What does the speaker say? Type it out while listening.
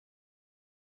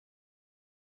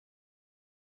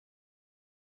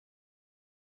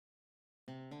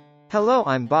Hello,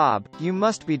 I'm Bob. You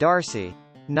must be Darcy.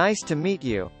 Nice to meet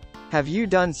you. Have you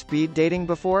done speed dating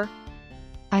before?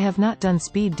 I have not done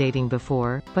speed dating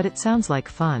before, but it sounds like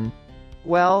fun.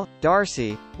 Well,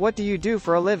 Darcy, what do you do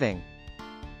for a living?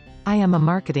 I am a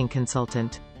marketing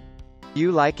consultant.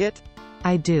 You like it?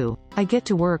 I do. I get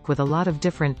to work with a lot of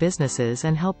different businesses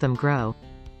and help them grow.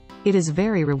 It is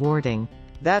very rewarding.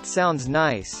 That sounds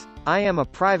nice. I am a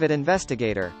private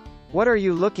investigator. What are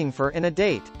you looking for in a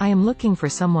date? I am looking for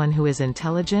someone who is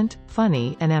intelligent,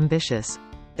 funny, and ambitious.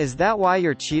 Is that why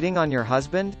you're cheating on your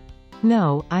husband?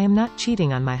 No, I am not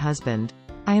cheating on my husband.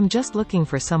 I am just looking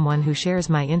for someone who shares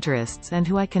my interests and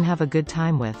who I can have a good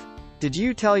time with. Did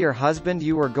you tell your husband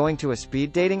you were going to a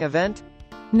speed dating event?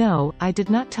 No, I did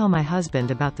not tell my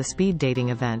husband about the speed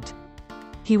dating event.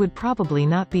 He would probably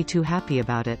not be too happy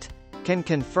about it. Can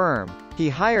confirm. He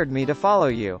hired me to follow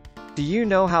you. Do you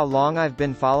know how long I've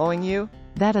been following you?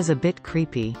 That is a bit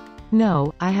creepy.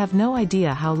 No, I have no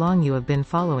idea how long you have been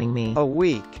following me. A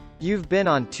week. You've been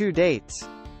on 2 dates.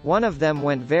 One of them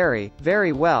went very,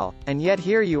 very well, and yet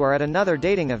here you are at another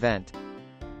dating event.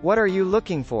 What are you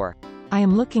looking for? I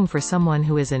am looking for someone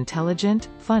who is intelligent,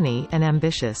 funny, and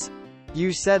ambitious.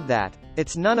 You said that.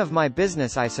 It's none of my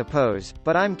business, I suppose,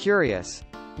 but I'm curious.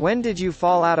 When did you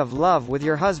fall out of love with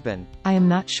your husband? I am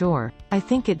not sure. I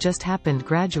think it just happened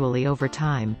gradually over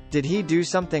time. Did he do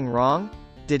something wrong?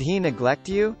 Did he neglect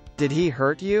you? Did he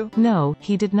hurt you? No,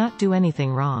 he did not do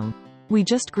anything wrong. We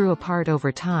just grew apart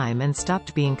over time and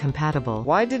stopped being compatible.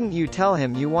 Why didn't you tell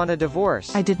him you want a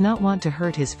divorce? I did not want to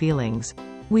hurt his feelings.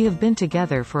 We have been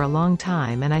together for a long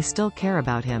time and I still care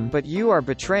about him. But you are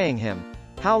betraying him.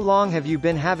 How long have you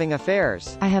been having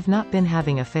affairs? I have not been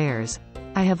having affairs.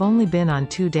 I have only been on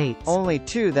 2 dates. Only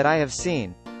 2 that I have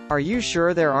seen. Are you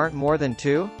sure there aren't more than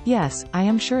 2? Yes, I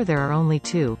am sure there are only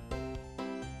 2.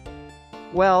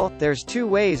 Well, there's 2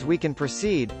 ways we can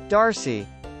proceed, Darcy.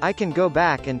 I can go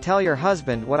back and tell your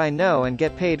husband what I know and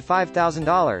get paid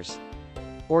 $5,000.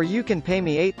 Or you can pay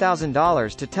me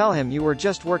 $8,000 to tell him you were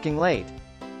just working late.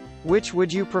 Which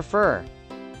would you prefer?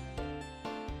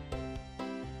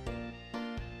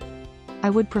 I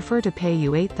would prefer to pay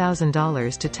you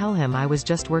 $8,000 to tell him I was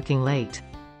just working late.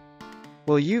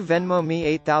 Will you Venmo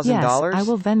me $8,000? Yes, I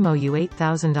will Venmo you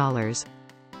 $8,000.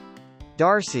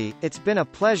 Darcy, it's been a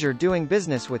pleasure doing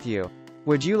business with you.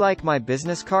 Would you like my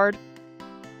business card?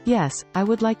 Yes, I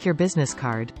would like your business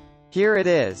card. Here it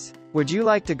is. Would you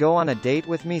like to go on a date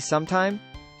with me sometime?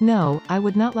 No, I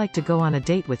would not like to go on a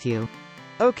date with you.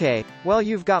 Okay, well,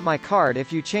 you've got my card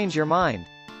if you change your mind.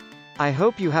 I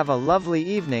hope you have a lovely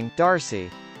evening,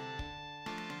 Darcy.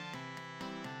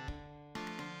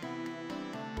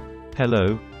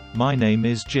 Hello, my name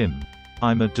is Jim.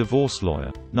 I'm a divorce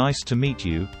lawyer. Nice to meet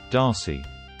you, Darcy.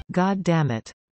 God damn it.